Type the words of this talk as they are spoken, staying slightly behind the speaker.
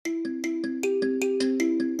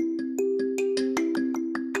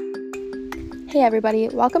Hey everybody,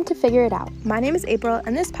 welcome to Figure It Out. My name is April,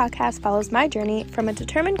 and this podcast follows my journey from a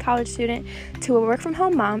determined college student to a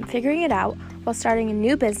work-from-home mom figuring it out while starting a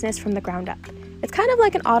new business from the ground up. It's kind of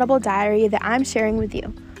like an audible diary that I'm sharing with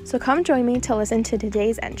you, so come join me to listen to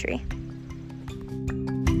today's entry.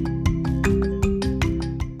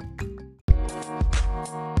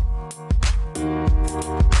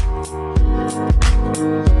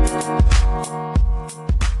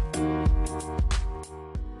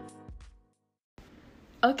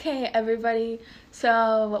 Okay, everybody.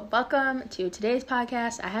 So, welcome to today's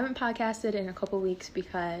podcast. I haven't podcasted in a couple weeks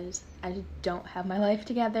because I don't have my life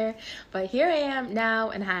together. But here I am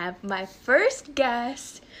now, and I have my first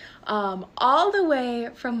guest all the way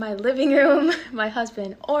from my living room, my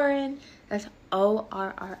husband, Orin. That's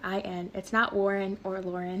O-R-R-I-N. It's not Warren or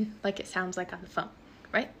Lauren like it sounds like on the phone,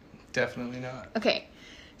 right? Definitely not. Okay,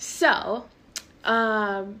 so,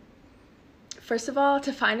 first of all,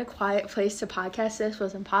 to find a quiet place to podcast this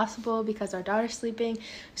was impossible because our daughter's sleeping,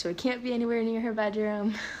 so we can't be anywhere near her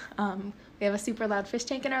bedroom. We have a super loud fish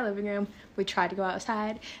tank in our living room. We tried to go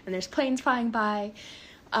outside, and there's planes flying by.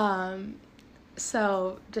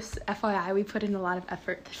 So just FYI, we put in a lot of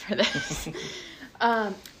effort for this.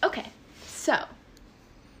 Okay, so,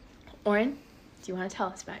 Orin, do you want to tell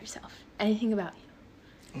us about yourself? Anything about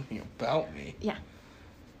you? Anything about me? Yeah.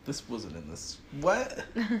 This wasn't in this. What?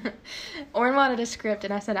 Orin wanted a script,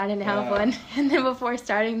 and I said I didn't have one. And then before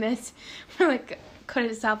starting this, we're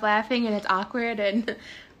couldn't stop laughing, and it's awkward, and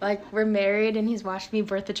we're married, and he's watched me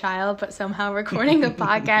birth a child, but somehow recording a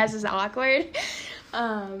podcast is awkward.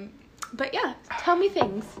 But yeah, tell me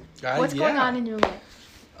things. What's going on in your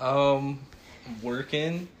life?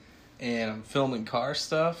 Working, and I'm filming car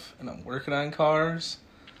stuff, and I'm working on cars,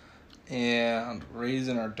 and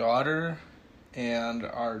raising our daughter, and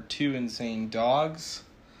our 2 insane dogs,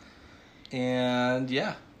 and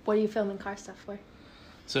yeah. What are you filming car stuff for?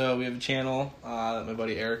 So we have a channel that my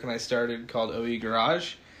buddy Eric and I started called OE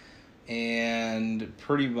Garage, and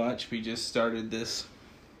pretty much we just started this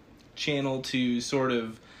channel to sort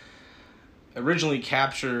of originally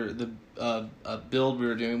capture the a build we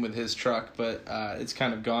were doing with his truck, but it's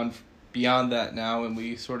kind of gone beyond that now, and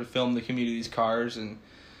we sort of film the community's cars and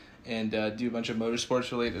do a bunch of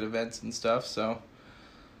motorsports related events and stuff, so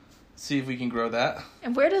see if we can grow that.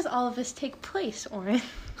 And where does all of this take place, Orin?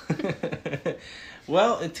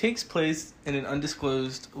 Well, it takes place in an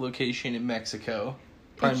undisclosed location in Mexico,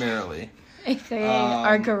 primarily. AKA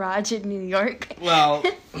our garage in New York. Well,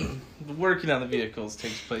 working on the vehicles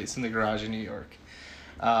takes place in the garage in New York.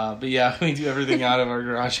 But yeah, we do everything out of our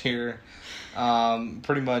garage here.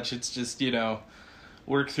 Pretty much it's just,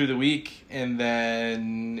 work through the week, and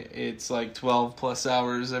then it's 12 plus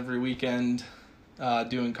hours every weekend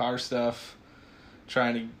doing car stuff,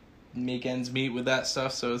 trying to make ends meet with that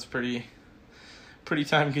stuff, so it's pretty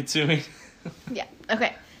time consuming. Yeah,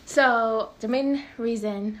 okay. So the main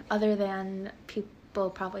reason, other than people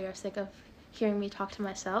probably are sick of hearing me talk to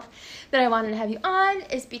myself, that I wanted to have you on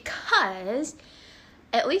is because,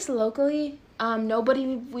 at least locally,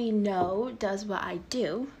 nobody we know does what I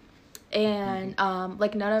do. And,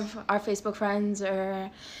 none of our Facebook friends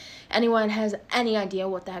or anyone has any idea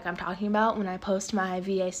what the heck I'm talking about when I post my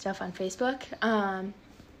VA stuff on Facebook. And,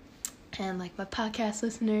 my podcast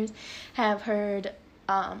listeners have heard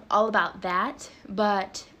all about that.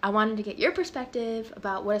 But I wanted to get your perspective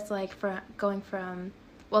about what it's like for going from,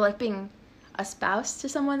 being a spouse to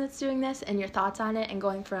someone that's doing this, and your thoughts on it, and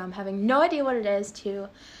going from having no idea what it is to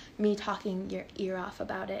me talking your ear off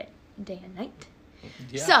about it day and night.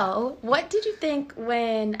 Yeah. So, what did you think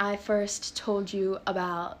when I first told you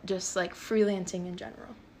about just, freelancing in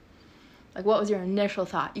general? What was your initial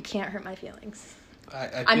thought? You can't hurt my feelings.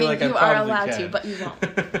 I mean, you are allowed to, but you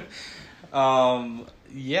won't.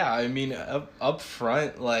 Yeah, up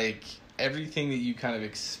front, everything that you kind of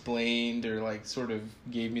explained or, sort of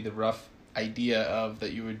gave me the rough idea of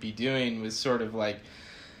that you would be doing was sort of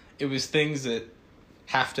it was things that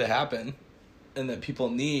have to happen and that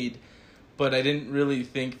people need. But I didn't really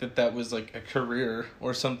think that was a career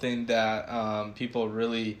or something that people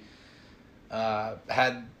really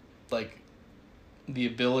had the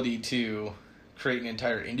ability to create an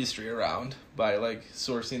entire industry around by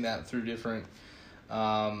sourcing that through different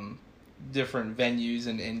venues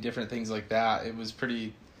and different things like that. It was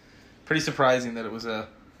pretty surprising that it was a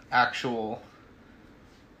actual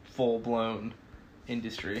full-blown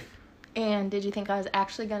industry. And did you think I was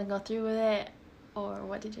actually going to go through with it, or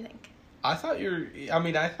what did you think? I thought you were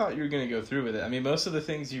going to go through with it. Most of the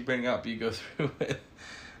things you bring up, you go through with.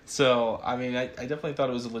 So, I definitely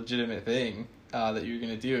thought it was a legitimate thing. that you were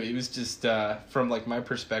gonna do. It was just from like my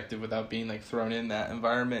perspective, without being like thrown in that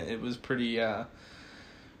environment, it was pretty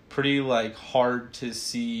like hard to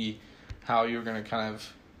see how you were gonna kind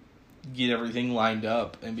of get everything lined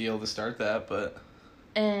up and be able to start that. But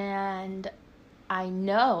and I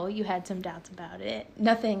know you had some doubts about it.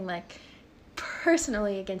 Nothing like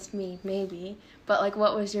personally against me, maybe, but like,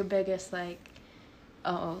 what was your biggest like,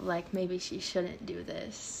 oh, like maybe she shouldn't do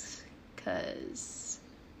this, because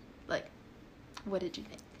like, what did you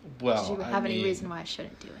think? Well, did you have any reason why I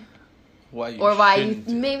shouldn't do it? Why you or why you shouldn't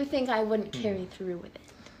do maybe think I wouldn't carry through with it?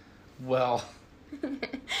 Well,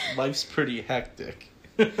 life's pretty hectic,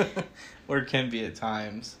 or it can be at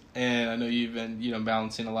times. And I know you've been,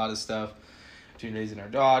 balancing a lot of stuff between raising our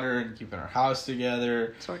daughter and keeping our house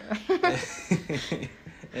together. Sort of.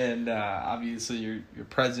 And obviously your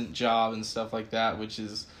present job and stuff like that, which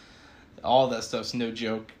is, all that stuff's no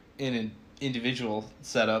joke in an individual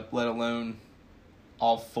setup, let alone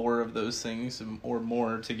all four of those things or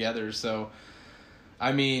more together. So,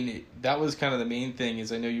 I mean, that was kind of the main thing,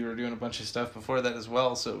 is I know you were doing a bunch of stuff before that as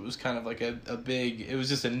well, so it was kind of like a big, it was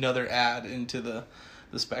just another add into the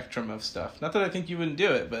spectrum of stuff. Not that I think you wouldn't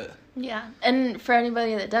do it, but... Yeah, and for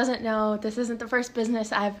anybody that doesn't know, this isn't the first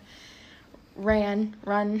business I've run.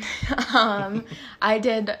 I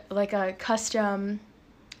did like a custom,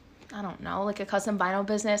 like a custom vinyl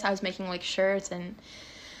business. I was making like shirts and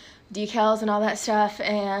decals and all that stuff,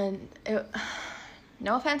 and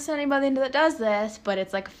no offense to anybody that does this, but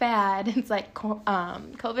it's like a fad. It's like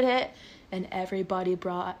COVID hit, and everybody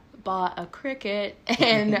bought a Cricut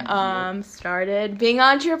and started being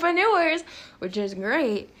entrepreneurs, which is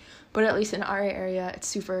great. But at least in our area, it's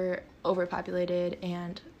super overpopulated,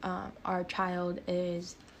 and our child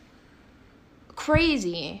is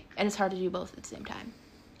crazy, and it's hard to do both at the same time.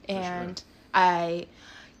 And sure. I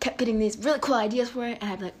kept getting these really cool ideas for it, and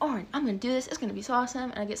I'd be like, Oren, I'm going to do this. It's going to be so awesome.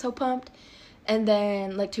 And I get so pumped. And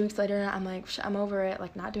then, like, 2 weeks later, I'm like, I'm over it,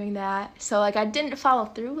 like, not doing that. So, like, I didn't follow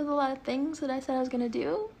through with a lot of things that I said I was going to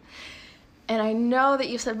do. And I know that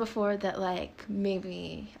you said before that, like,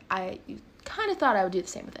 maybe you kind of thought I would do the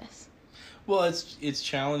same with this. Well, it's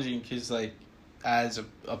challenging because, like, as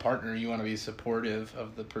a partner, you want to be supportive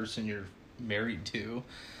of the person you're married to,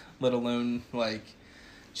 let alone, like,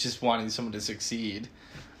 just wanting someone to succeed.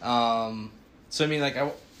 So I mean,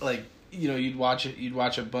 like, you'd watch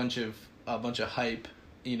a bunch of hype,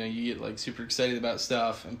 you get like super excited about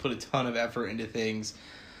stuff and put a ton of effort into things,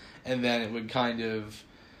 and then it would kind of,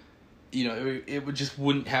 it would just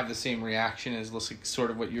wouldn't have the same reaction as like sort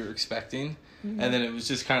of what you're expecting. Mm-hmm. And then it was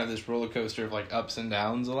just kind of this roller coaster of like ups and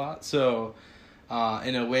downs a lot. So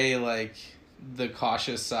in a way, like, the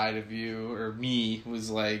cautious side of you or me was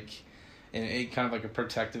like, in a kind of like a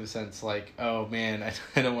protective sense, like, oh man,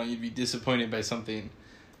 I don't want you to be disappointed by something,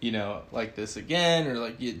 like this again, or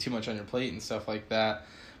like get too much on your plate and stuff like that.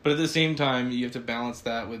 But at the same time, you have to balance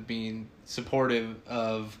that with being supportive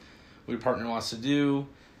of what your partner wants to do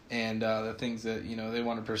and the things that, they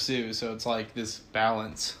want to pursue. So it's like this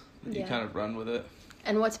balance that you kind of run with it.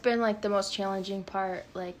 And what's been like the most challenging part,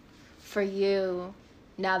 like, for you,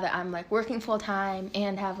 now that I'm like working full time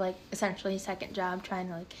and have like essentially a second job trying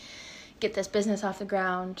to like get this business off the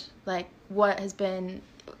ground, like, what has been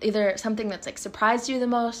either something that's like surprised you the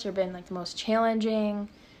most or been like the most challenging,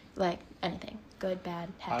 like anything, good, bad,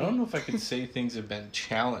 happy? I don't know if I could say things have been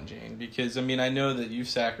challenging, because I mean, I know that you've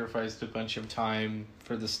sacrificed a bunch of time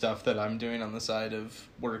for the stuff that I'm doing on the side of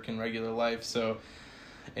work and regular life, so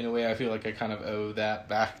in a way I feel like I kind of owe that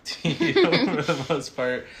back to you for the most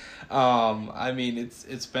part. I mean,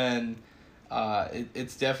 it's been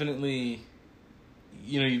it's definitely,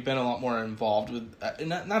 you've been a lot more involved with,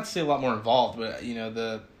 not to say a lot more involved, but,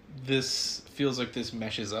 this feels like this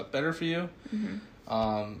meshes up better for you,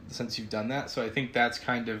 since you've done that. So I think that's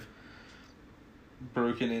kind of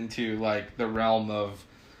broken into, like, the realm of,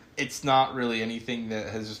 it's not really anything that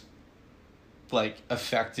has, like,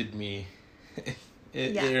 affected me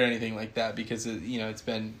or anything like that, because, it's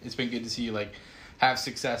been good to see you, like, have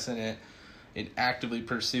success in it and actively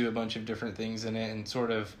pursue a bunch of different things in it and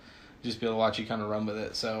sort of just be able to watch you kind of run with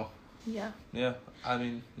it. So yeah, I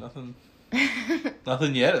mean, nothing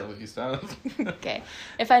yet, at least. Okay,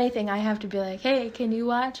 if anything, I have to be like, hey, can you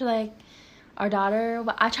watch like our daughter?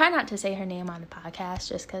 I try not to say her name on the podcast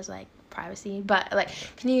just because, like, privacy, but like,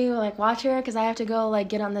 can you like watch her, because I have to go like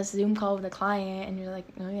get on this Zoom call with a client, and you're like,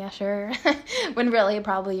 oh yeah, sure. When really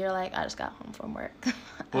probably you're like, I just got home from work.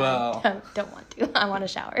 Well, I don't want to. I want to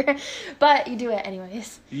shower. But you do it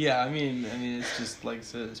anyways. Yeah, I mean it's just like,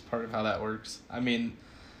 it's part of how that works. I mean,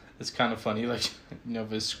 it's kind of funny, like,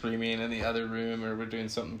 Nova's screaming in the other room, or we're doing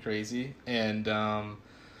something crazy, and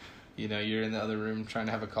you're in the other room trying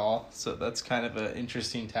to have a call. So that's kind of an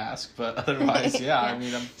interesting task. But otherwise, yeah. I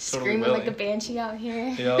mean, I'm totally screaming willing. like a banshee out here.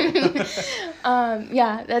 Yep.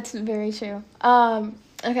 Yeah, that's very true.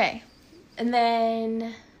 Okay. And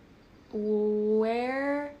then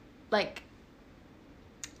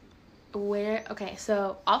okay,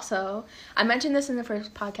 so also, I mentioned this in the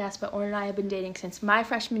first podcast, but Oren and I have been dating since my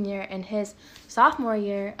freshman year and his sophomore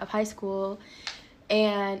year of high school,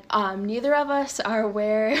 and neither of us are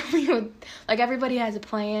where we would, like, everybody has a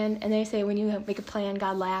plan, and they say when you make a plan,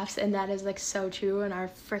 God laughs, and that is, like, so true in our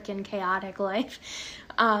freaking chaotic life.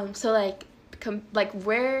 So,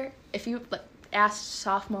 where, if you, like, asked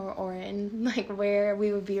sophomore Oren, like, where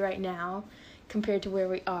we would be right now compared to where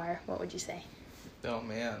we are, what would you say? Oh,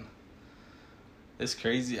 man. It's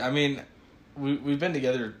crazy. I mean, we've been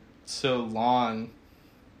together so long,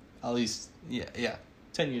 at least, yeah,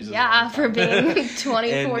 10 years. Yeah, for being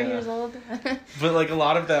 24 years old. But, like, a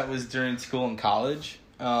lot of that was during school and college,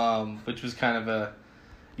 which was kind of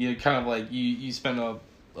you spend a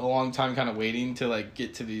long time kind of waiting to, like,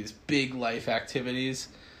 get to these big life activities.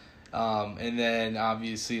 And then,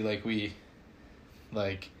 obviously, like, we,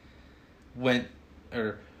 like,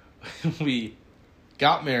 we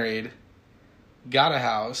got married, got a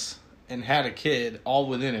house, and had a kid all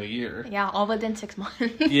within a year. Yeah, all within 6 months.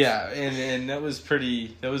 Yeah, and that was a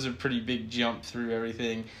pretty big jump through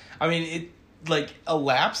everything. I mean, it, like,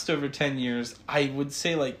 elapsed over 10 years. I would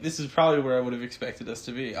say, like, this is probably where I would have expected us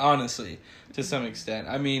to be, honestly, to some extent.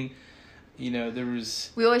 I mean, there was...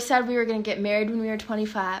 We always said we were going to get married when we were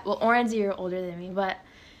 25. Well, Oren's a year older than me, but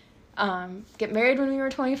get married when we were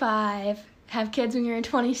 25, have kids when we were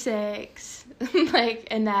 26, like,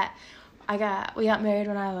 and that... We got married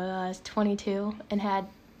when I was 22 and had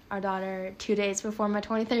our daughter 2 days before my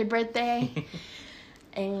 23rd birthday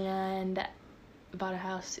and bought a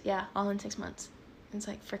house, all in 6 months. It's,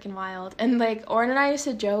 like, freaking wild. And, like, Oren and I used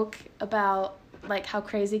to joke about, like, how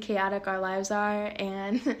crazy chaotic our lives are,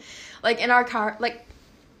 and, like, in our car, like,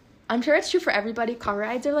 I'm sure it's true for everybody, car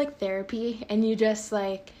rides are, like, therapy, and you just,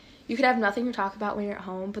 like... You could have nothing to talk about when you're at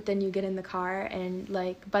home, but then you get in the car and,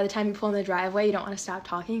 like, by the time you pull in the driveway, you don't want to stop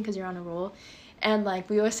talking because you're on a roll. And, like,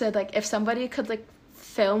 we always said, like, if somebody could, like,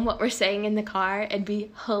 film what we're saying in the car, it'd be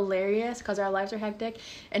hilarious because our lives are hectic.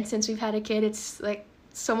 And since we've had a kid, it's, like,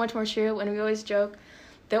 so much more true. And we always joke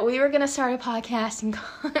that we were going to start a podcast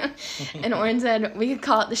and Oren said we could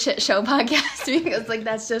call it the Shit Show Podcast because, like,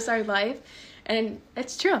 that's just our life. And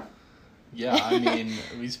it's true. Yeah, I mean,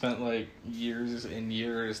 we spent, like, years and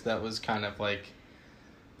years. That was kind of, like,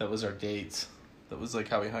 that was our dates. That was, like,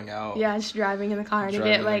 how we hung out. Yeah, just driving in the car to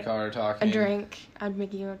get, like, talking. a drink. I'd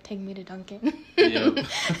make you take me to Dunkin'. Yep.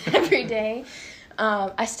 Every day.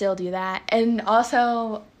 I still do that. And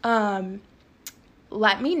also,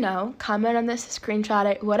 let me know, comment on this, screenshot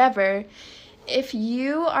it, whatever. If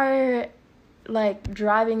you are, like,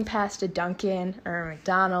 driving past a Dunkin' or a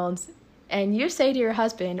McDonald's, and you say to your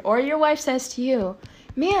husband, or your wife says to you,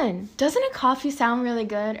 man, doesn't a coffee sound really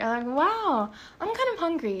good? Or like, wow, I'm kind of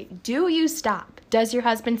hungry. Do you stop? Does your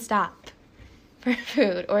husband stop for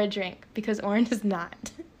food or a drink? Because Oren does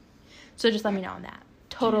not. So just let me know on that.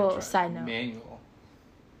 Total side note. Manual.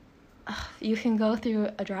 You can go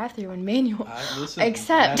through a drive-thru in manual. Listen,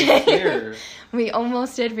 except we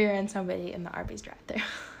almost did rear-end somebody in the Arby's drive-thru.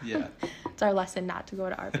 Yeah. It's our lesson not to go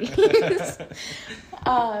to Arby's.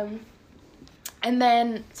 And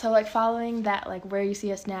then, so, like, following that, like, where you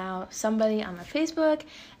see us now, somebody on my Facebook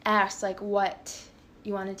asked, like, what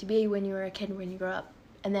you wanted to be when you were a kid, when you grew up.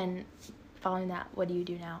 And then, following that, what do you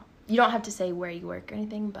do now? You don't have to say where you work or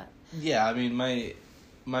anything, but... Yeah, I mean,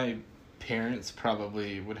 my parents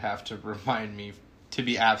probably would have to remind me to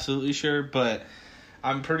be absolutely sure, but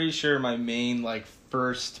I'm pretty sure my main, like,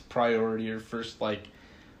 first priority or first, like,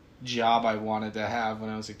 job I wanted to have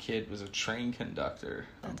when I was a kid was a train conductor.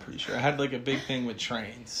 I'm pretty sure I had, like, a big thing with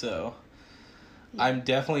trains, so I'm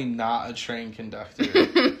definitely not a train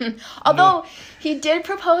conductor. Although he did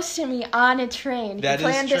propose to me on a train. He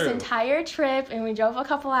planned this entire trip, and we drove a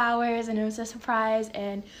couple hours, and it was a surprise,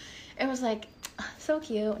 and it was, like, so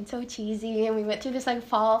cute and so cheesy, and we went through this, like,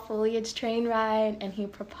 fall foliage train ride, and he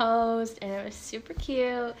proposed, and it was super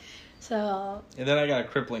cute. So, and then I got a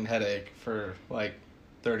crippling headache for, like,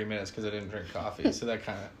 30 minutes because I didn't drink coffee, so that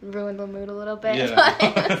kind of ruined the mood a little bit. Yeah. But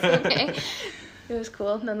it was okay. It was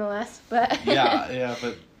cool nonetheless. But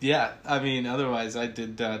I mean, otherwise I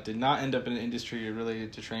did not end up in an industry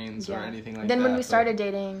related to trains or anything like that. Then when we started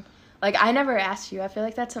dating, like, I never asked you. I feel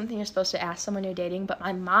like that's something you're supposed to ask someone you're dating, but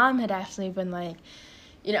my mom had actually been, like,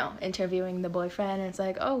 you know, interviewing the boyfriend, and it's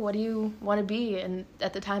like, oh, what do you want to be? And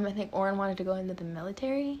at the time, I think Oren wanted to go into the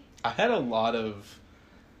military. I had a lot of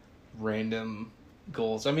random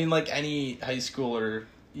goals. I mean, like any high schooler,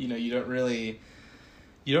 you know, you don't really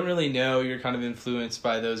know. You're kind of influenced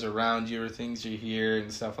by those around you or things you hear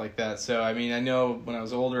and stuff like that. So, I mean, I know when I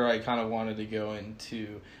was older, I kind of wanted to go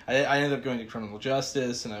into... I ended up going to criminal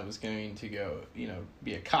justice, and I was going to go, you know,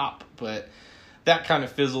 be a cop. But that kind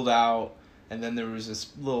of fizzled out. And then there was this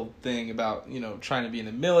little thing about, you know, trying to be in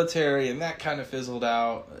the military, and that kind of fizzled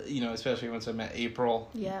out, you know, especially once I met April.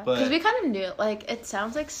 Yeah, because we kind of knew, like, it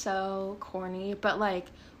sounds, like, so corny, but, like,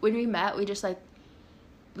 when we met, we just, like,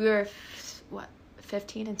 we were,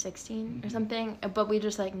 15 and 16 or something, but we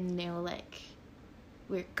just, like, knew, like,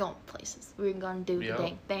 we're going places. We were going to do the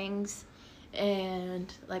dang things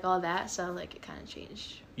and, like, all that, so, like, it kind of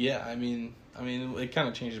changed. Yeah, I mean, it kind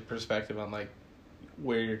of changed the perspective on, like,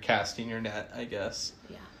 where you're casting your net, I guess.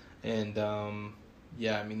 Yeah. And,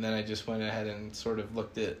 yeah, I mean, then I just went ahead and sort of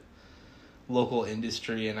looked at local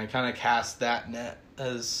industry, and I kind of cast that net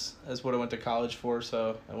as what I went to college for.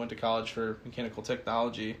 So I went to college for mechanical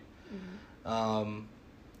technology,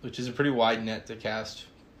 which is a pretty wide net to cast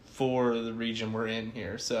for the region we're in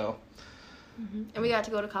here. So. And we got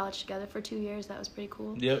to go to college together for 2 years. That was pretty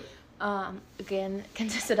cool. Yep. Again,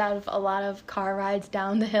 consisted out of a lot of car rides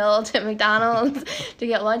down the hill to McDonald's to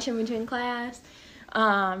get lunch in between class.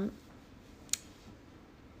 And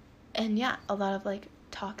yeah, a lot of, like,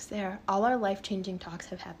 talks there. All our life-changing talks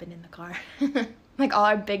have happened in the car. Like, all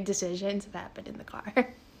our big decisions have happened in the car.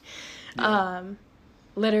 Yeah.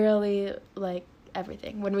 Literally, like,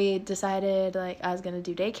 everything. When we decided, like, I was going to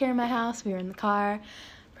do daycare in my house, we were in the car.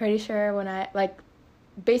 Pretty sure when I, like,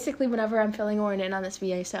 basically whenever I'm filling Orin in on this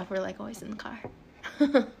VA stuff, we're, like, always in the car.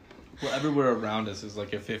 Well, everywhere around us is,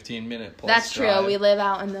 like, a 15-minute plus That's drive. true. We live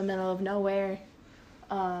out in the middle of nowhere.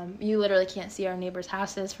 You literally can't see our neighbors'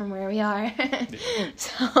 houses from where we are. Yeah.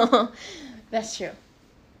 So, that's true.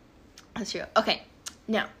 That's true. Okay,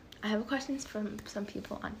 now, I have questions from some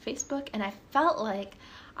people on Facebook, and I felt like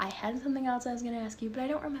I had something else I was going to ask you, but I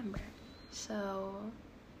don't remember. So,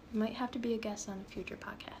 you might have to be a guest on a future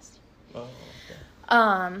podcast. Oh,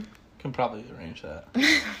 okay. Can probably arrange that.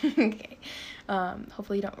 Okay.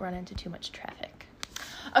 Hopefully you don't run into too much traffic.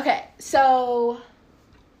 Okay, so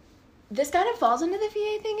this kind of falls into the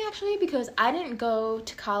VA thing, actually, because I didn't go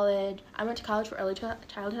to college. I went to college for early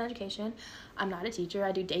childhood education. I'm not a teacher.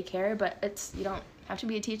 I do daycare, but you don't have to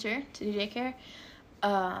be a teacher to do daycare.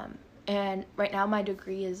 And right now my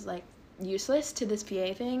degree is, like, useless to this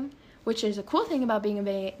VA thing, which is a cool thing about being a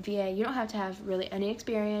VA. You don't have to have really any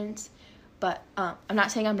experience, but I'm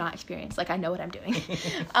not saying I'm not experienced. Like, I know what I'm doing.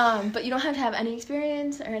 But you don't have to have any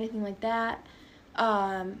experience or anything like that.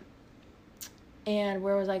 And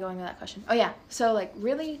where was I going with that question? Oh, yeah. So, like,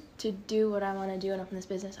 really, to do what I want to do and open this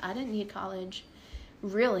business, I didn't need college,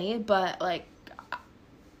 really. But, like,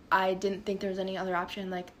 I didn't think there was any other option.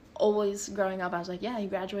 Like, always growing up, I was like, yeah, you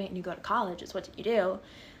graduate and you go to college. It's what you do.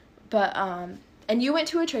 But, and you went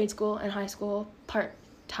to a trade school in high school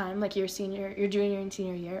part-time, like your junior and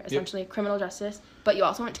senior year, essentially, criminal justice. But you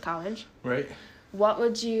also went to college. Right. What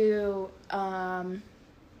would you,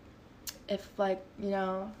 if, like, you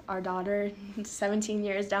know, our daughter 17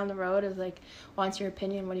 years down the road is, like, wants your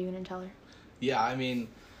opinion, what are you going to tell her? Yeah, I mean,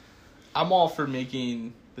 I'm all for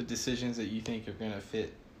making the decisions that you think are going to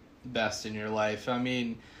fit best in your life. I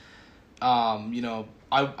mean, you know,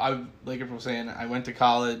 I like April was saying, I went to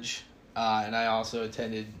college, and I also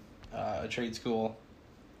attended a trade school.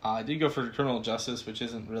 I did go for criminal justice, which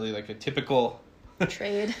isn't really, like, a typical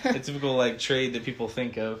trade. A typical, like, trade that people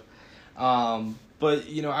think of. But,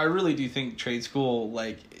 you know, I really do think trade school,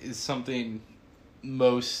 like, is something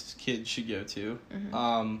most kids should go to.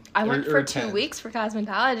 Mm-hmm. I went for 2 weeks for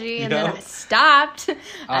cosmetology, and then I stopped.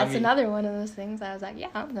 That's another one of those things. I was like, yeah,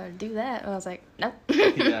 I'm going to do that. And I was like, nope.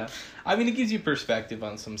 Yeah. I mean, it gives you perspective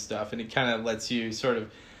on some stuff, and it kind of lets you sort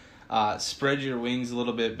of spread your wings a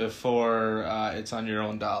little bit before it's on your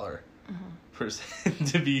own dollar, per se,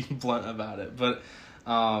 to be blunt about it. But,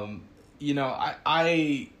 you know,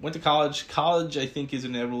 I went to college. College, I think, is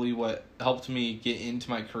inevitably what helped me get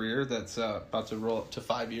into my career. That's about to roll up to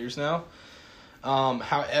 5 years now.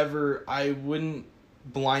 However, I wouldn't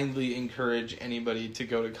blindly encourage anybody to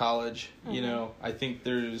go to college. Mm-hmm. You know, I think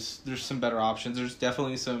there's some better options. There's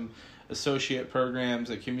definitely some associate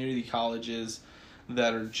programs at community colleges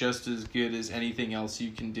that are just as good as anything else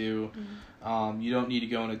you can do. Mm-hmm. You don't need to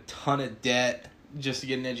go in a ton of debt just to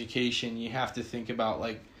get an education. You have to think about,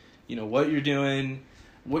 like, you know, what you're doing,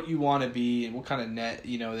 what you want to be, and what kind of net,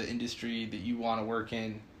 you know, the industry that you want to work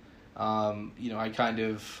in. You know, I kind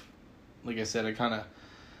of, like I said, I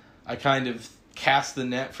kind of cast the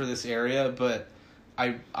net for this area, but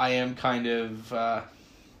I am kind of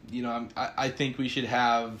I think we should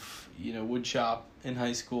have, wood shop in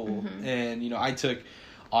high school. And, I took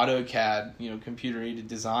AutoCAD, computer-aided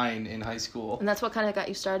design in high school. And that's what kind of got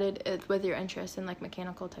you started with your interest in, like,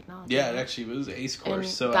 mechanical technology. Yeah, it was an ACE course. And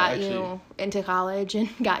so got you into college and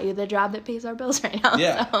got you the job that pays our bills right now.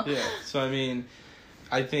 Yeah, yeah. So, I mean,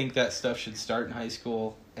 I think that stuff should start in high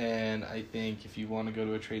school. And I think if you want to go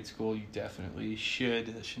to a trade school, you definitely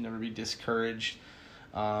should. That should never be discouraged.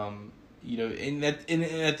 And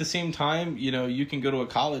at the same time, you can go to a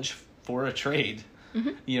college for a trade.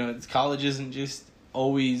 College isn't just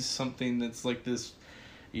always something that's like this,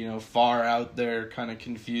 far out there kind of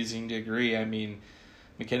confusing degree. I mean,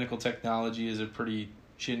 mechanical technology is a pretty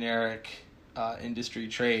generic industry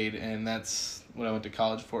trade, and that's what I went to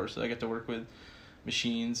college for. So I get to work with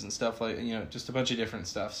machines and stuff like, just a bunch of different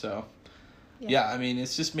stuff. So yeah, I mean,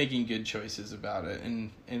 it's just making good choices about it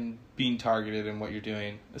and being targeted in what you're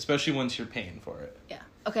doing, especially once you're paying for it. Yeah.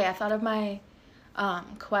 Okay, I thought of my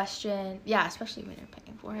question. Yeah, especially when you're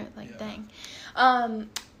paying for it. Like, dang. I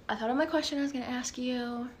thought of my question I was going to ask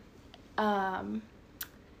you.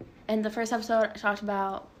 In the first episode, I talked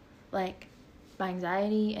about, like, my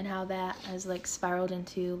anxiety and how that has, like, spiraled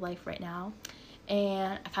into life right now.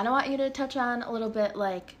 And I kind of want you to touch on a little bit,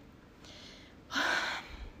 like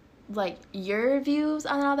your views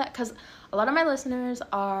on all that, because a lot of my listeners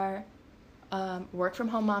are work from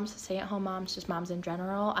home moms, stay at home moms, just moms in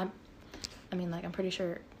general. I'm pretty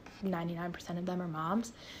sure 99% of them are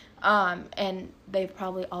moms, and they've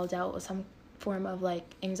probably all dealt with some form of like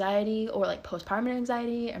anxiety or like postpartum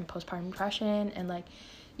anxiety and postpartum depression, and like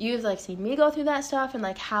you've like seen me go through that stuff and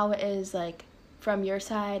like how it is like from your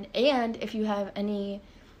side, and if you have any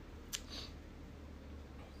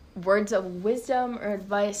words of wisdom or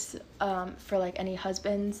advice for like any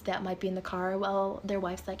husbands that might be in the car while their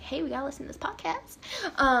wife's like, hey, we gotta listen to this podcast,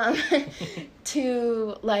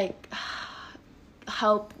 to like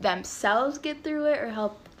help themselves get through it or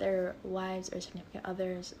help their wives or significant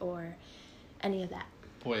others or any of that.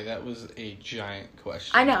 Boy, that was a giant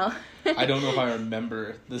question. I know. I don't know if I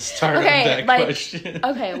remember the start of that question.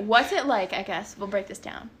 Okay, what's it like, I guess? We'll break this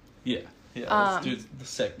down. Yeah, let's do the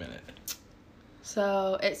segment.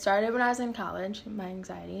 So, it started when I was in college, my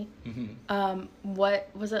anxiety. What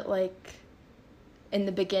was it like in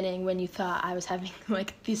the beginning when you thought I was having,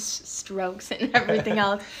 like, these strokes and everything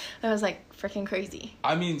else? That was, like, freaking crazy.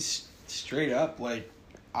 I mean, straight up, like,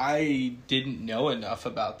 I didn't know enough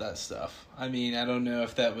about that stuff. I mean, I don't know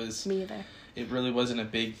if that was... Me either. It really wasn't a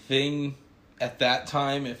big thing at that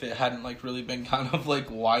time, if it hadn't, like, really been kind of, like,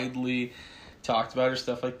 widely talked about or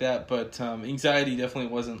stuff like that. But anxiety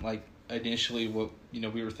definitely wasn't, like, initially what,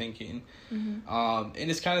 we were thinking. And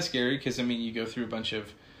it's kind of scary because, I mean, you go through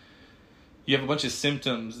you have a bunch of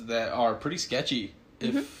symptoms that are pretty sketchy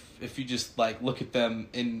if you just, like, look at them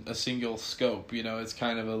in a single scope. It's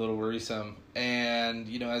kind of a little worrisome. And,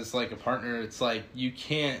 as, like, a partner, it's like you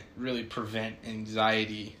can't really prevent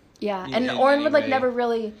anxiety. Yeah, and Oren would, like, never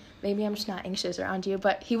really, maybe I'm just not anxious around you,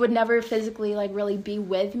 but he would never physically, like, really be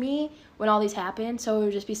with me when all these happened, so it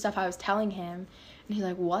would just be stuff I was telling him, and he's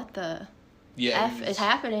like, what the F is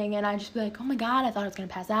happening? And I'd just be like, oh my god, I thought I was going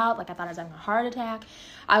to pass out, like, I thought I was having a heart attack.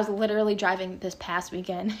 I was literally driving this past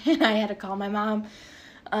weekend, and I had to call my mom,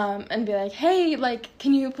 and be like, hey, like,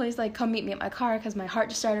 can you please, like, come meet me at my car, because my heart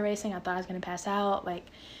just started racing, I thought I was going to pass out, like,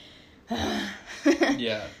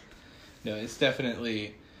 Yeah. No, it's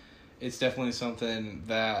definitely something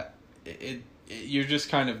that you're just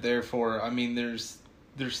kind of there for. I mean, there's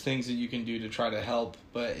things that you can do to try to help,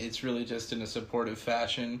 but it's really just in a supportive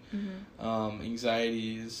fashion.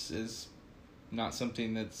 Anxiety is not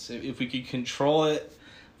something that's, if we could control it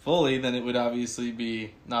fully, then it would obviously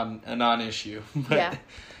be not a non-issue. Yeah.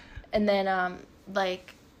 And then I'm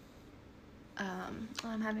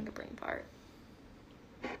having a brain fart.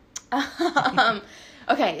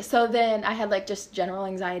 Okay, so then I had, like, just general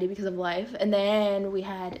anxiety because of life, and then we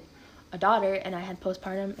had a daughter, and I had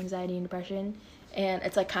postpartum anxiety and depression, and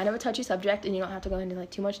it's, like, kind of a touchy subject, and you don't have to go into, like,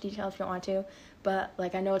 too much detail if you don't want to, but,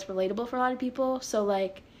 like, I know it's relatable for a lot of people, so,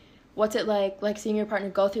 like, what's it like, seeing your partner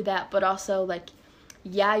go through that, but also, like,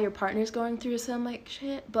 yeah, your partner's going through some, like,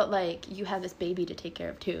 shit, but, like, you have this baby to take care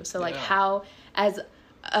of, too, so, like, how, as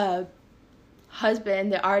a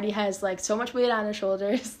husband that already has, like, so much weight on his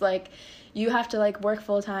shoulders, like, you have to, like, work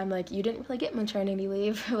full-time, like, you didn't really get maternity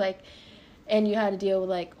leave, like, and you had to deal with,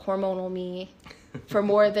 like, hormonal me for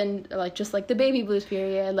more than, like, just, like, the baby blues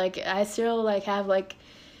period, like, I still, like, have, like,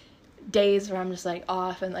 days where I'm just, like,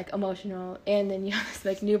 off and, like, emotional, and then you have this,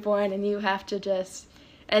 like, newborn, and you have to just,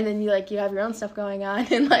 and then you, like, you have your own stuff going on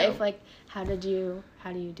in life, like, how do you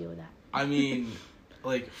deal with that? I mean,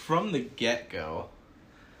 like, from the get-go,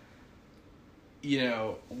 you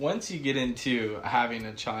know, once you get into having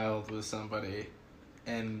a child with somebody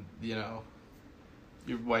and, you know,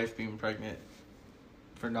 your wife being pregnant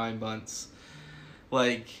for 9 months,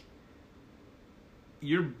 like,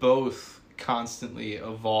 you're both constantly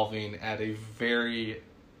evolving at a very,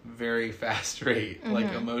 very fast rate,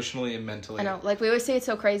 like, emotionally and mentally. I know. Like, we always say it's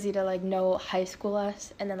so crazy to, like, know high school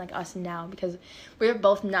us and then, like, us now, because we're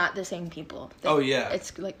both not the same people. Oh, yeah.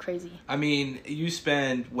 It's, like, crazy. I mean, you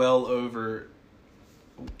spend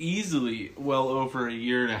easily well over a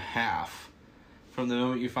year and a half from the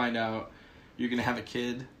moment you find out you're going to have a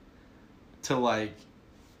kid to, like,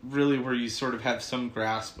 really where you sort of have some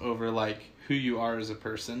grasp over, like, who you are as a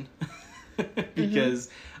person. Because,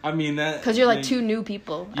 I mean, that... Because you're, like, two new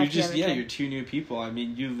people. You're you're two new people. I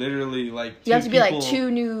mean, you literally, like, you have to be, like,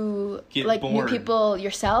 two new... Like, born. New people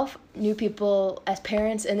yourself, new people as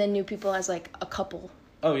parents, and then new people as, like, a couple.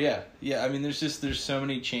 Oh, yeah. Yeah, I mean, there's so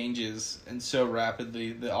many changes, and so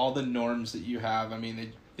rapidly, all the norms that you have, I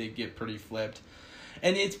mean, they get pretty flipped.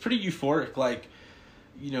 And it's pretty euphoric, like,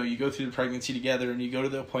 you know, you go through the pregnancy together, and you go to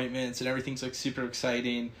the appointments, and everything's, like, super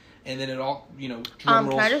exciting, and then it all, you know,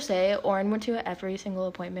 can I just say, Oren went to every single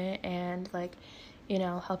appointment, and, like, you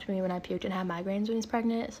know, helped me when I puked and had migraines when he's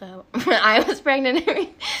pregnant, so, when I was pregnant,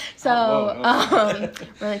 so,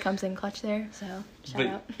 really comes in clutch there, so, shout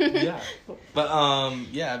out. Yeah. But,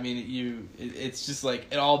 yeah, I mean, it's just, like,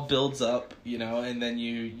 it all builds up, you know, and then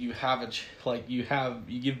you have you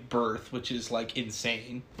give birth, which is, like,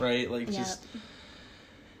 insane, right? Like, just,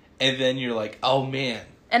 and then you're like, oh, man.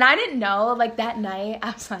 And I didn't know, like, that night,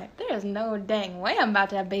 I was like, there's no dang way I'm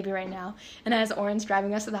about to have a baby right now. And as Oren's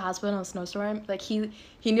driving us to the hospital in a snowstorm, like, he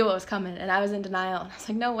knew what was coming, and I was in denial. And I was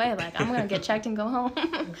like, no way, like, I'm going to get checked and go home.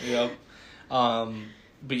 Yep.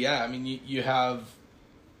 But, yeah, I mean, you have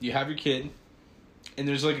your kid, and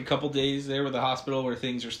there's, like, a couple days there with the hospital where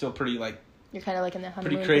things are still pretty, like... You're kind of, like, in the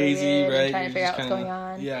honeymoon pretty crazy, right? Trying to figure out what's going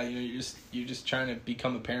on. Yeah, you're just trying to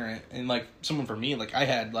become a parent. And, like, someone for me, like, I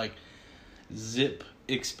had, like, zip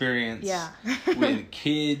experience with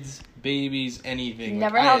kids, babies, anything.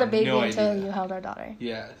 Never held a baby until you held our daughter.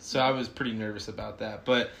 Yeah, so I was pretty nervous about that.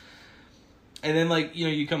 And then, like, you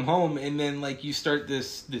know, you come home and then, like, you start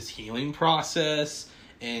this healing process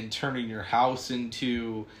and turning your house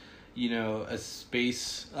into, you know, a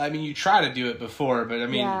space. I mean, you try to do it before, but I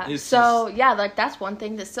mean, like, that's one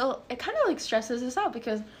thing that still, it kind of, like, stresses us out,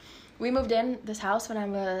 because we moved in this house when I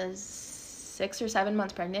was 6 or 7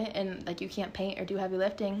 months pregnant, and, like, you can't paint or do heavy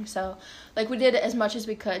lifting, so, like, we did as much as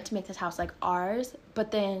we could to make this house, like, ours,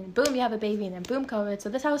 but then, boom, you have a baby, and then boom, COVID, so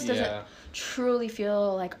this house doesn't truly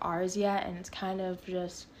feel like ours yet, and it's kind of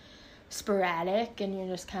just sporadic, and you're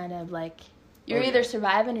just kind of, like, you're either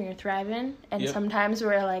surviving or you're thriving, and sometimes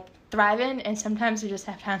we're, like, thriving, and sometimes we just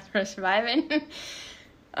have times where we're surviving.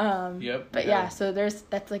 But yeah, so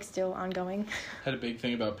that's, like, still ongoing. Had a big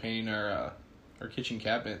thing about painting our kitchen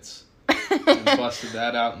cabinets. And busted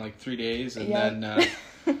that out in, like, 3 days, and then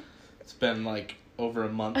it's been, like, over a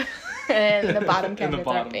month. And the bottom cabinets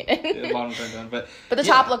are painted. Yeah, the bottoms are done, but the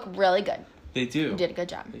top look really good. They do. You did a good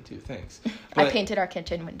job. They do, thanks. I painted our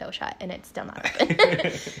kitchen window shut, and it's still not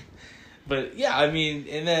open. But, yeah, I mean,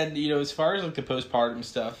 and then, you know, as far as, like, the postpartum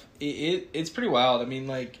stuff, it's pretty wild. I mean,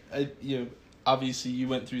 like, you know, obviously you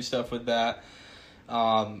went through stuff with that,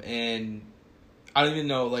 and I don't even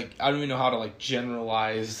know how to, like,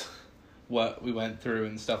 generalize what we went through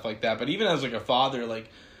and stuff like that. But even as, like, a father, like,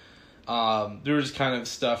 there was kind of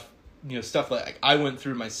stuff like I went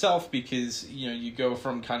through myself, because, you know, you go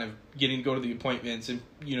from kind of getting to go to the appointments, and,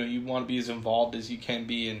 you know, you want to be as involved as you can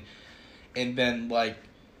be, and then, like,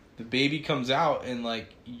 the baby comes out, and,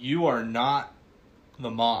 like, you are not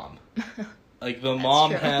the mom. Like, the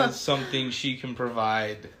mom has something she can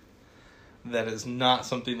provide that is not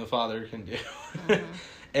something the father can do.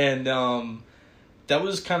 And that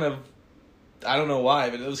was kind of, I don't know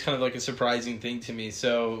why, but it was kind of, like, a surprising thing to me.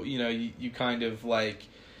 So, you know, you kind of, like,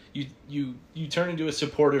 you turn into a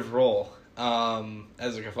supportive role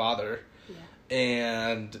as, like, a father. Yeah.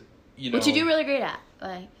 And, you know, which you do really great at.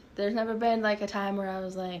 Like, there's never been, like, a time where I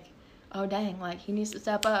was like, oh, dang, like, he needs to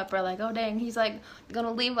step up, or, like, oh, dang, he's, like,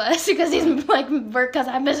 gonna leave us because he's, like, because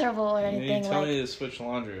I'm miserable or anything. You tell me to switch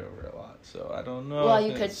laundry over a lot, so I don't know. Well,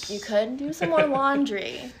 you could do some more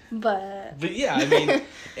laundry, but yeah, I mean,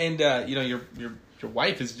 and, you know, your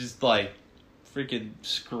wife is just, like, freaking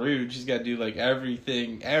screwed. She's got to do, like,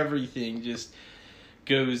 everything just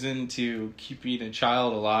goes into keeping a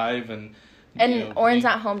child alive, and you know, Oren's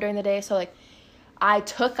not home during the day, so, like, I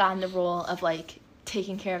took on the role of, like,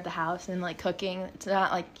 taking care of the house and, like, cooking. It's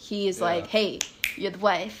not like he's like, hey, you're the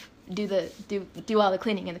wife, do all the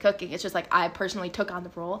cleaning and the cooking. It's just like I personally took on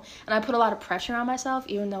the role, and I put a lot of pressure on myself,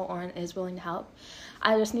 even though Oren is willing to help.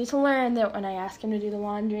 I just need to learn that when I ask him to do the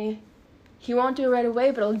laundry, he won't do it right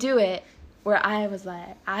away, but he'll do it. Where I was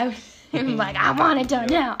like, I want it done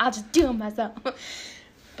now. I'll just do it myself.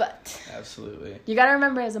 But absolutely, you gotta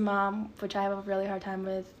remember as a mom, which I have a really hard time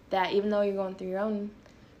with, that even though you're going through your own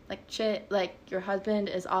like shit, like your husband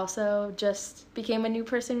is also just became a new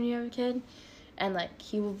person when you have a kid, and like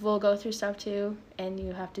he will go through stuff too, and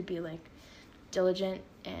you have to be like diligent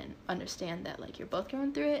and understand that like you're both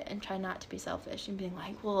going through it, and try not to be selfish and being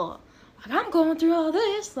like, well, like I'm going through all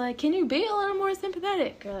this, like can you be a little more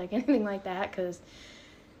sympathetic or like anything like that, because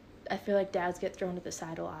I feel like dads get thrown to the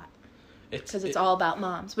side a lot because it's all about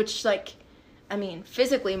moms, which like, I mean,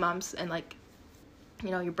 physically moms and like, you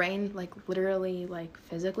know, your brain like literally like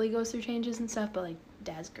physically goes through changes and stuff, but like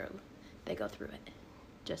dads go through it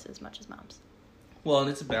just as much as moms. Well, and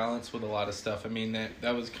it's a balance with a lot of stuff. I mean,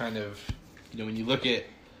 that was kind of, you know, when you look at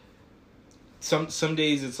some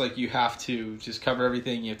days it's like you have to just cover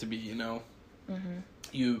everything. You have to be, you know,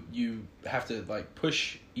 you have to like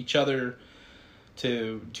push each other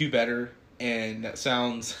to do better, and that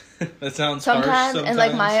sounds harsh sometimes. And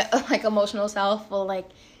like my like emotional self will like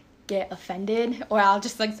get offended, or I'll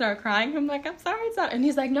just like start crying. I'm like, I'm sorry, it's not, and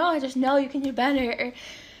he's like, no, I just know you can do better.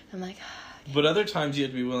 I'm like, okay. But other times you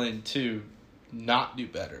have to be willing to not do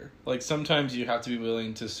better. Like sometimes you have to be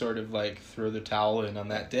willing to sort of like throw the towel in on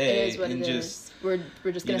that day. It is what and it just is.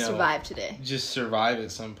 We're just gonna survive today. Just survive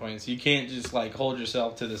at some point. So you can't just like hold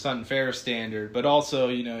yourself to this unfair standard. But also,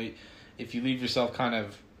 you know, if you leave yourself kind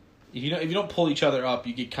of, if you don't pull each other up,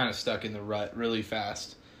 you get kind of stuck in the rut really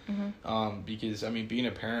fast. Because I mean, being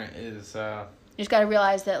a parent is you just got to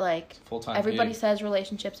realize that like full-time everybody gig. Says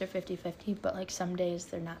relationships are 50-50, but like some days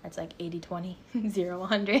they're not. It's like 80-20,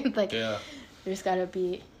 0-100. Like you just got to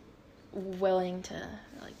be willing to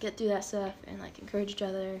like get through that stuff and like encourage each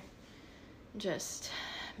other. Just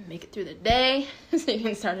make it through the day so you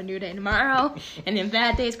can start a new day tomorrow. And if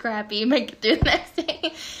that day's crappy, make it through the next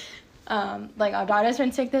day. Like our daughter's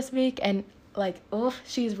been sick this week, and like,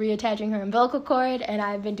 she's reattaching her umbilical cord, and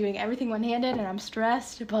I've been doing everything one-handed, and I'm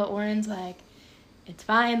stressed, but Oren's like, it's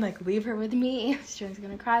fine, like, leave her with me. She's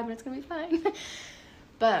gonna cry, but it's gonna be fine.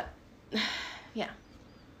 But, yeah.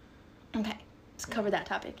 Okay, let's cover that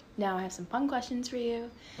topic. Now I have some fun questions for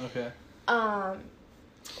you. Okay.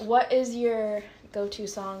 What is your go-to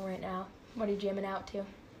song right now? What are you jamming out to?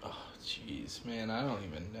 Oh, jeez, man, I don't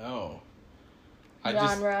even know.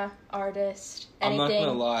 Genre, artist, anything. I'm not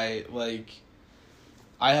gonna lie, like,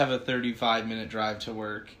 I have a 35-minute drive to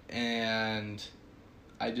work, and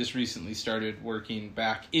I just recently started working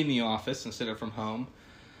back in the office instead of from home.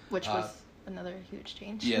 Which was another huge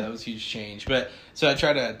change. Yeah, that was a huge change. But, so I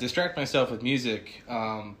try to distract myself with music,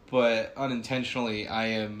 but unintentionally I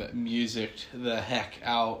am musicked the heck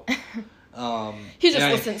out. He just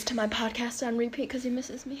listens to my podcast on repeat because he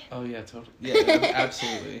misses me. Oh, yeah, totally. Yeah,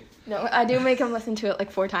 absolutely. No, I do make him listen to it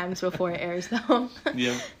like 4 times before it airs, though.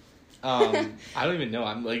 Yeah. I don't even know.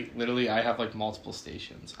 I'm like, literally, I have like multiple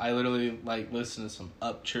stations. I literally like listen to some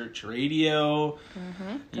Upchurch radio,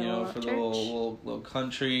 you know, for the little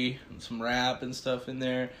country and some rap and stuff in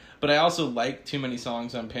there. But I also like too many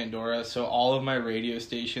songs on Pandora, so all of my radio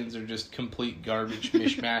stations are just complete garbage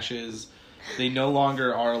mishmashes. They no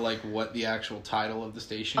longer are like what the actual title of the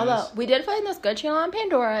station is. Although, we did find this good channel on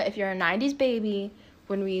Pandora if you're a 90s baby.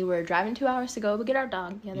 When we were driving 2 hours to go get our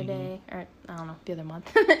dog the other day, or I don't know, the other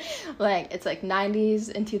month. Like, it's like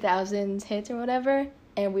 90s and 2000s hits or whatever.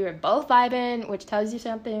 And we were both vibing, which tells you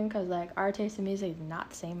something, because like our taste in music is not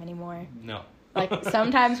the same anymore. No. Like,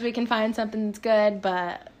 sometimes we can find something that's good,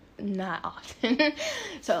 but not often.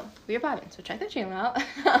 So, we were vibing, so check that channel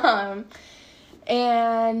out.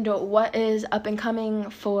 And what is up and coming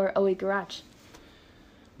for OE Garage?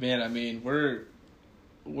 Man, I mean, we're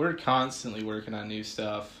constantly working on new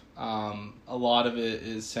stuff. A lot of it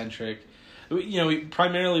is centric. We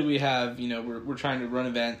have, you know, we're trying to run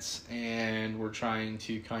events, and we're trying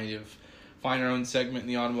to kind of find our own segment in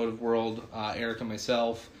the automotive world. Eric and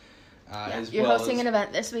myself, You're hosting an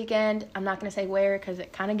event this weekend. I'm not going to say where because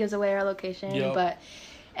it kind of gives away our location, but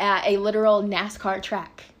at a literal NASCAR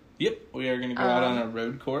track. Yep, we are going to go out on a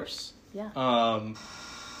road course. Yeah.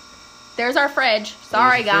 There's our fridge.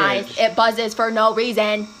 Sorry, guys. It buzzes for no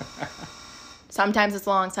reason. Sometimes it's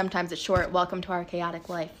long, sometimes it's short. Welcome to our chaotic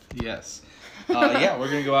life. Yes. We're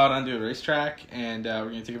going to go out onto a racetrack, and we're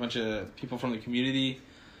going to take a bunch of people from the community,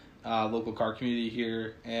 local car community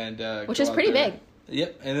here, and which is pretty big.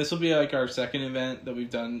 Yep, and this will be like our second event that we've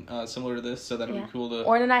done similar to this, so that'll be cool to...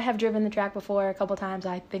 Oren and I have driven the track before a couple times.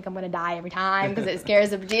 I think I'm going to die every time because it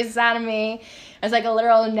scares the bejesus out of me. It's like a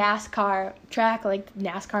literal NASCAR track. Like,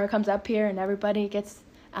 NASCAR comes up here and everybody gets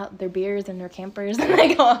out their beers and their campers and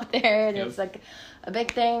they go up there, and it's like a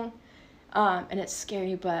big thing. And it's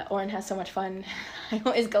scary, but Oren has so much fun. I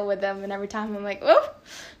always go with them, and every time I'm like, whoop,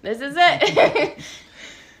 this is it.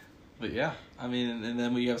 But yeah, I mean, and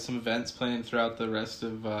then we have some events planned throughout the rest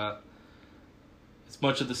of as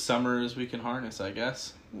much of the summer as we can harness, I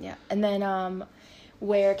guess. Yeah, and then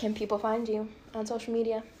where can people find you on social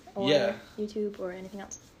media or YouTube or anything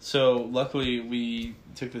else? So luckily we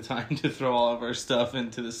took the time to throw all of our stuff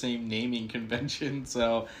into the same naming convention.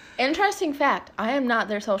 So interesting fact, I am not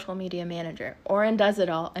their social media manager. Oren does it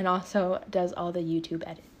all and also does all the YouTube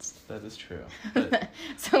edits. That is true. But...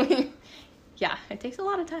 So yeah, it takes a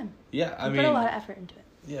lot of time. Yeah, I mean, put a lot of effort into it.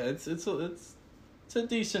 Yeah, it's a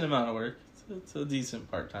decent amount of work. It's a decent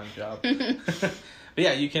part-time job. But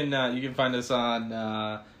yeah, you can find us on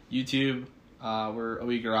YouTube. We're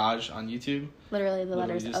OE Garage on YouTube. Literally the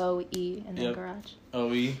letters OE and then Garage.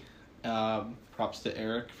 OE. Props to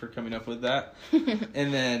Eric for coming up with that.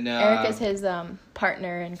 And then Eric is his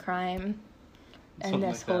partner in crime and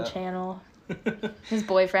this whole channel. His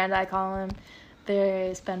boyfriend, I call him.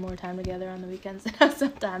 They spend more time together on the weekends than us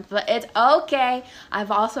sometimes, but it's okay. I've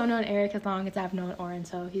also known Eric as long as I've known Oren,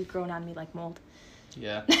 so he's grown on me like mold.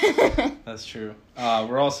 Yeah, that's true.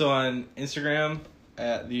 We're also on Instagram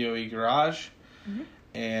at the OE Garage,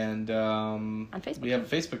 and on Facebook. We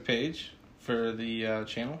have a Facebook page for the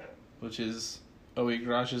channel, which is OE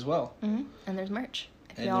Garage as well. And there's merch.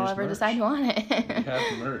 If y'all ever decide you want it. We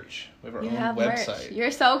have merch. We have our own website. Merch.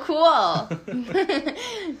 You're so cool.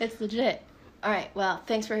 It's legit. All right, well,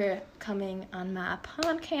 thanks for coming on my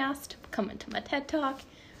podcast, coming to my TED Talk.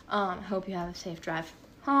 Hope you have a safe drive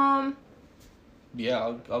home.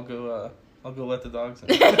 Yeah, I'll go let the dogs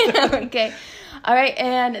in. Okay. All right,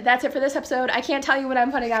 and that's it for this episode. I can't tell you when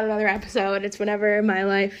I'm putting out another episode. It's whenever my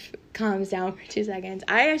life calms down for 2 seconds.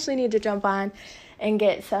 I actually need to jump on and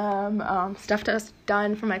get some stuff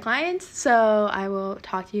done for my clients, so I will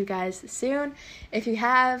talk to you guys soon. If you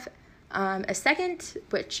have a second,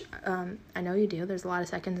 which I know you do, there's a lot of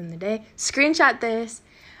seconds in the day, screenshot this,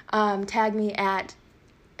 tag me at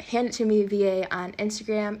Hand It To Me VA on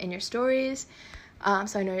Instagram in your stories,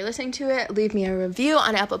 so I know you're listening to it. Leave me a review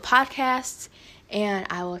on Apple Podcasts, and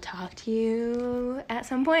I will talk to you at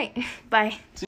some point. Bye.